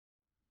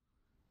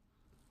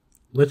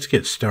Let's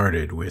get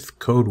started with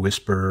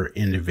CodeWhisperer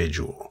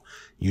Individual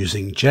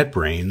using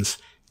JetBrains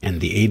and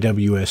the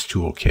AWS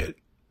Toolkit.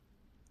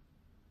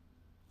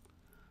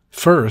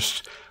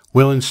 First,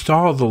 we'll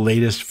install the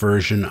latest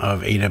version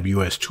of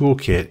AWS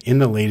Toolkit in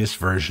the latest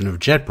version of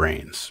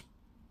JetBrains.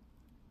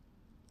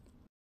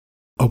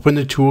 Open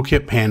the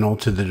Toolkit panel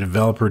to the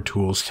Developer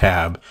Tools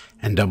tab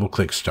and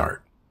double-click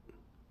Start.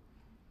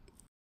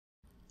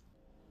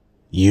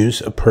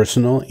 Use a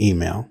personal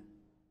email.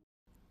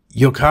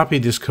 You'll copy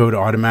this code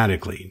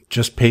automatically.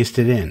 Just paste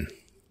it in.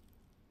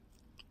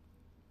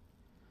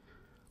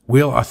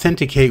 We'll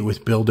authenticate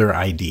with Builder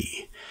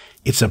ID.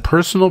 It's a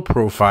personal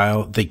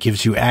profile that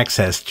gives you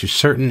access to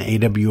certain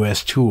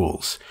AWS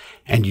tools,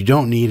 and you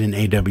don't need an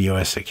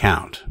AWS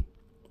account.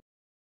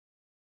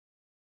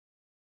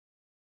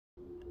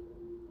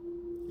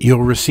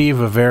 You'll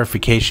receive a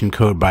verification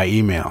code by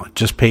email.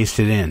 Just paste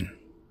it in.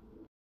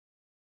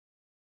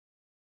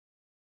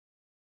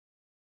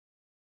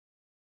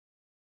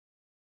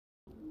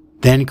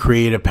 Then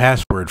create a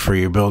password for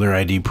your Builder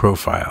ID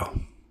profile.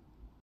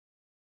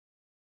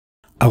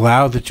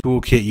 Allow the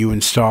toolkit you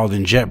installed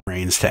in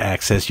JetBrains to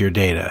access your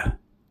data.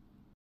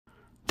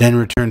 Then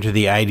return to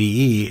the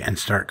IDE and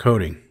start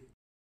coding.